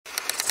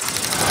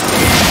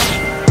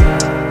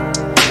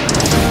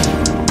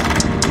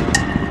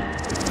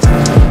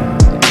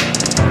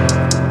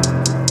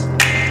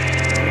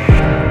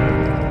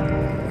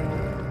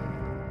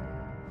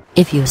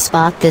If you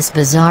spot this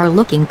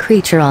bizarre-looking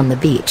creature on the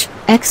beach,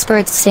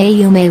 experts say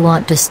you may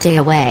want to stay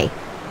away.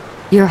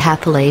 You're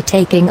happily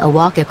taking a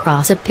walk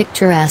across a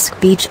picturesque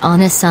beach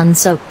on a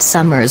sun-soaked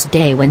summer's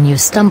day when you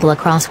stumble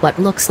across what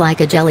looks like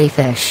a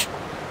jellyfish.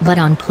 But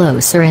on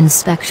closer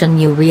inspection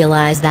you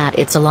realize that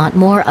it's a lot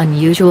more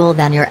unusual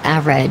than your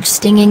average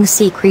stinging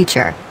sea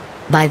creature.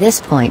 By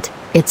this point,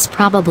 it's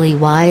probably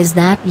wise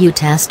that you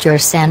test your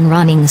sand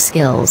running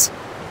skills.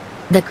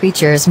 The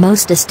creature's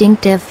most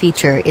distinctive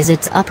feature is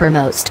its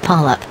uppermost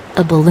polyp,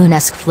 a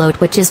balloonesque float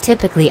which is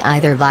typically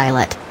either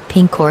violet,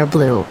 pink or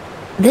blue.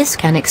 This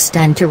can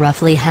extend to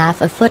roughly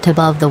half a foot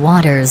above the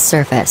water's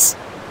surface.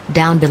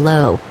 Down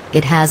below,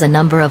 it has a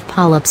number of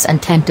polyps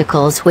and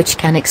tentacles which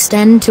can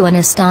extend to an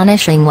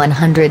astonishing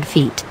 100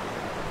 feet.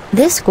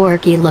 This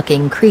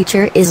quirky-looking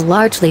creature is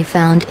largely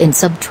found in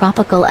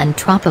subtropical and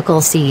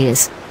tropical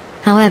seas.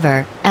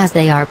 However, as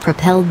they are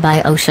propelled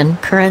by ocean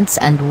currents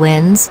and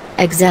winds,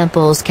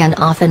 examples can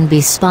often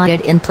be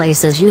spotted in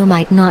places you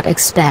might not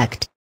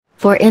expect.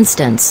 For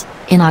instance,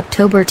 in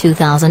October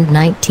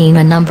 2019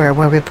 a number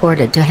were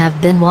reported to have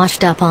been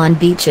washed up on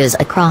beaches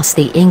across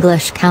the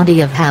English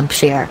county of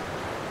Hampshire.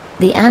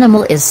 The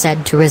animal is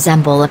said to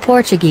resemble a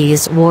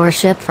Portuguese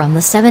warship from the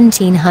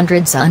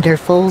 1700s under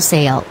full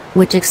sail,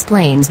 which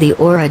explains the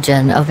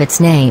origin of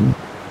its name.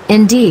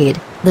 Indeed,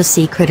 the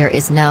sea critter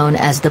is known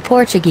as the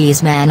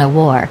Portuguese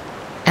man-o'-war.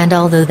 And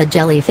although the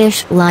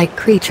jellyfish-like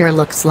creature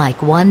looks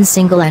like one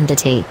single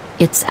entity,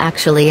 it's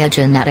actually a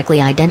genetically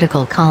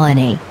identical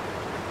colony.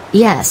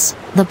 Yes,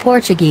 the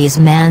Portuguese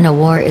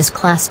man-o'-war is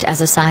classed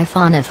as a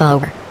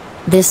siphonophore.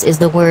 This is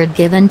the word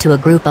given to a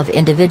group of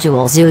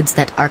individual zooids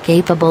that are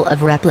capable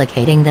of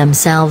replicating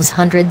themselves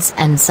hundreds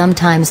and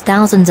sometimes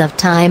thousands of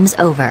times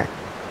over.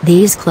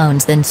 These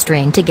clones then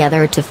strain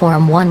together to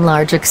form one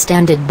large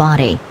extended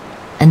body.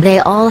 And they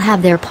all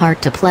have their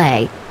part to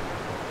play.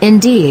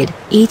 Indeed,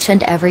 each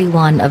and every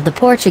one of the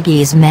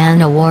Portuguese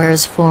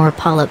man-o'-war's 4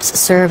 polyps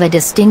serve a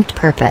distinct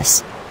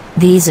purpose.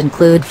 These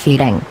include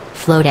feeding,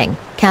 floating,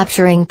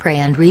 capturing prey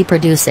and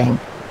reproducing.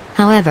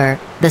 However,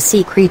 the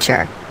sea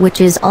creature, which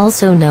is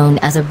also known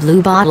as a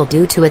bluebottle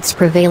due to its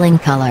prevailing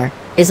color,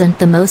 isn't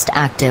the most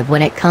active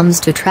when it comes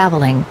to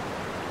traveling.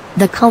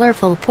 The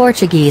colorful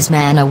Portuguese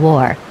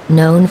man-o'-war,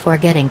 known for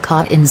getting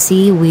caught in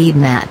seaweed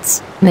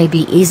mats, may be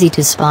easy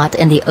to spot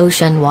in the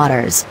ocean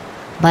waters.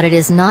 But it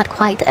is not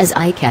quite as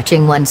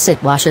eye-catching once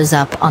it washes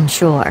up on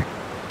shore.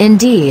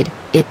 Indeed,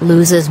 it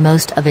loses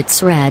most of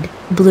its red,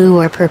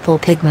 blue or purple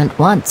pigment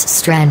once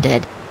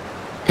stranded.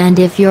 And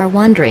if you're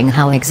wondering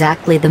how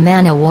exactly the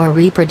man-o'-war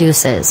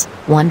reproduces,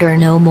 wonder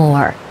no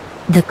more.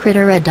 The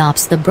critter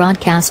adopts the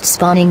broadcast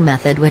spawning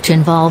method, which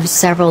involves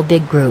several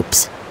big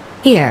groups.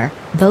 Here,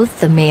 both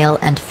the male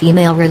and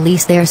female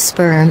release their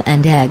sperm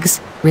and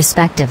eggs,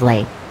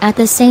 respectively, at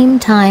the same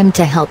time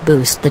to help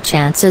boost the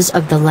chances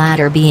of the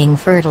latter being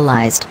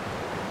fertilized.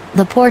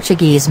 The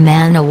Portuguese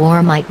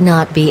man-o'-war might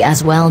not be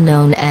as well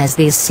known as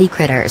these sea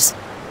critters.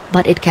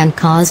 But it can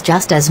cause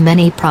just as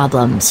many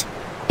problems.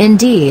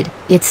 Indeed,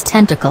 its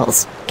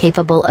tentacles,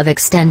 capable of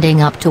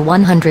extending up to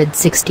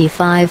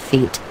 165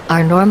 feet,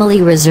 are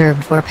normally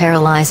reserved for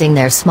paralyzing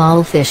their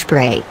small fish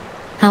prey.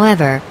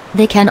 However,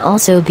 they can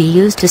also be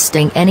used to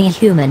sting any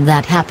human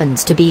that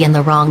happens to be in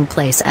the wrong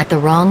place at the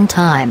wrong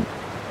time.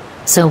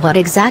 So what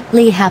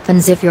exactly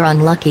happens if you're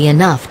unlucky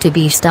enough to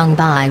be stung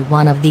by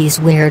one of these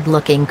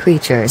weird-looking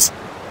creatures?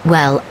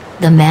 Well,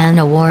 the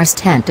man-o'-war's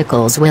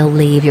tentacles will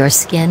leave your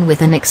skin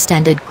with an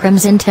extended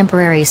crimson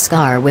temporary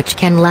scar which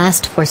can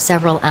last for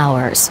several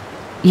hours.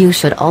 You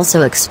should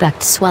also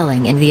expect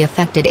swelling in the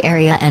affected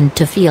area and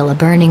to feel a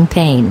burning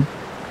pain.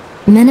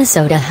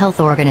 Minnesota health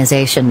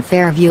organization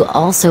Fairview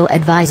also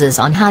advises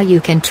on how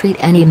you can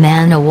treat any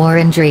man-o'-war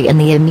injury in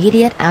the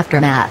immediate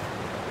aftermath.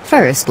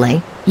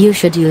 Firstly, you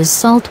should use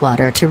salt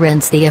water to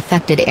rinse the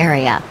affected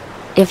area.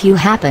 If you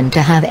happen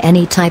to have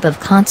any type of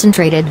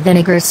concentrated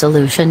vinegar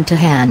solution to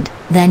hand,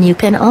 then you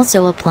can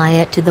also apply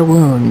it to the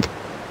wound.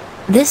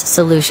 This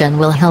solution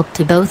will help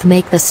to both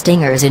make the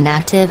stingers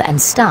inactive and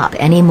stop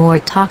any more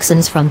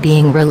toxins from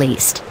being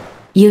released.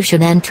 You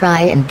should then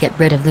try and get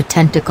rid of the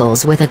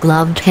tentacles with a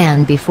gloved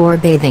hand before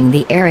bathing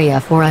the area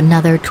for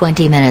another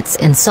 20 minutes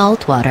in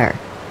salt water.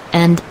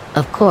 And,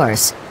 of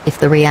course, if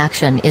the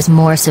reaction is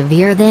more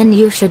severe, then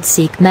you should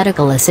seek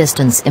medical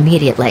assistance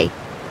immediately.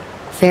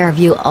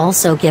 Fairview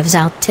also gives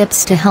out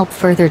tips to help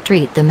further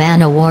treat the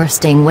man-o'-war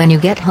sting when you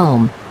get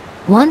home.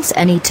 Once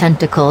any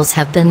tentacles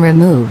have been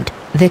removed,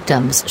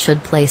 victims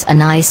should place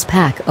an ice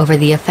pack over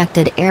the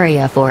affected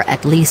area for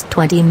at least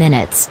 20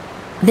 minutes.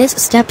 This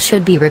step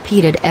should be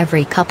repeated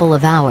every couple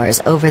of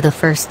hours over the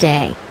first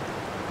day.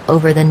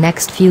 Over the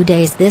next few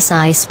days, this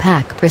ice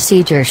pack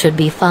procedure should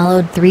be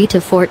followed 3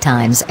 to 4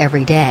 times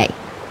every day.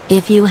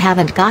 If you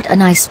haven't got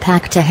an ice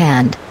pack to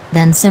hand,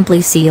 then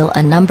simply seal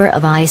a number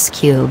of ice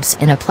cubes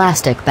in a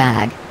plastic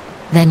bag.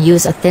 Then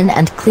use a thin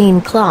and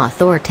clean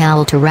cloth or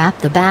towel to wrap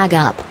the bag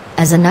up,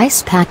 as an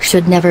ice pack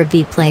should never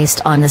be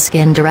placed on the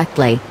skin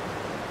directly.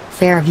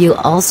 Fairview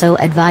also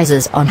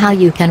advises on how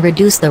you can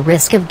reduce the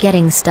risk of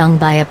getting stung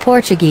by a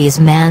Portuguese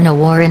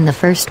man-o'-war in the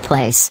first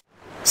place.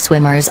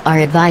 Swimmers are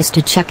advised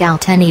to check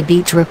out any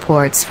beach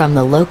reports from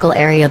the local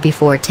area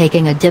before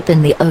taking a dip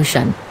in the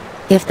ocean.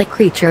 If the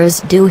creatures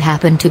do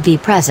happen to be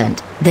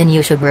present, then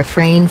you should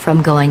refrain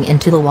from going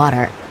into the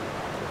water.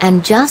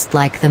 And just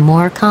like the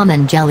more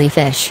common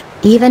jellyfish,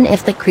 even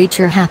if the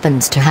creature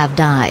happens to have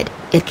died,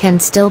 it can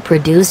still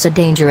produce a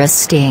dangerous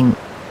sting.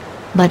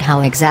 But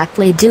how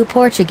exactly do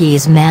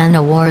Portuguese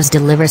man-o-wars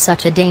deliver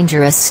such a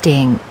dangerous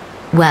sting?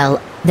 Well,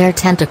 their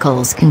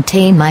tentacles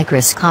contain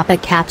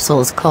microscopic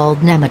capsules called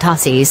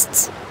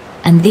nematocysts.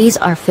 And these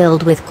are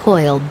filled with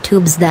coiled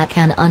tubes that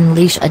can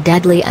unleash a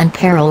deadly and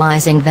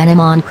paralyzing venom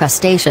on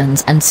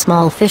crustaceans and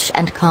small fish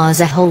and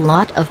cause a whole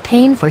lot of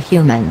pain for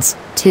humans,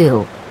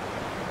 too.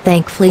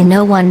 Thankfully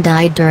no one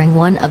died during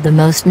one of the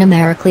most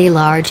numerically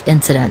large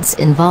incidents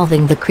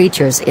involving the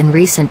creatures in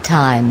recent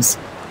times.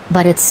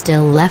 But it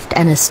still left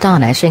an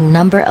astonishing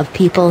number of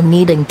people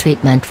needing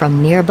treatment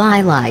from nearby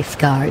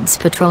lifeguards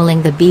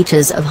patrolling the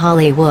beaches of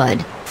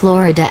Hollywood,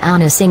 Florida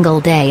on a single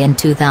day in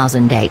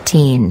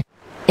 2018.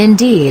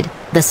 Indeed,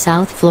 the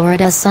South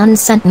Florida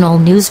Sun-Sentinel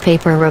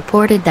newspaper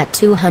reported that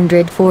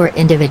 204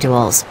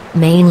 individuals,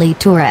 mainly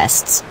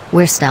tourists,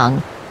 were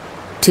stung.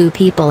 Two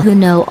people who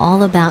know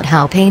all about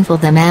how painful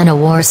the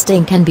man-o-war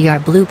sting can be are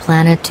Blue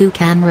Planet 2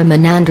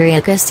 cameraman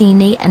Andrea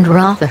Cassini and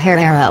Rafa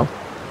Herrero.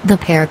 The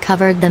pair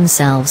covered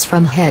themselves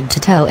from head to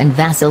toe in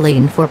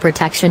Vaseline for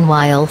protection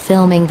while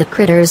filming the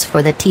critters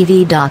for the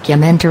TV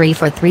documentary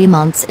for 3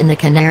 months in the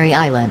Canary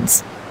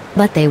Islands.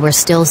 But they were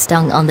still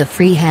stung on the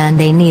free hand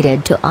they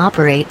needed to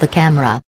operate the camera.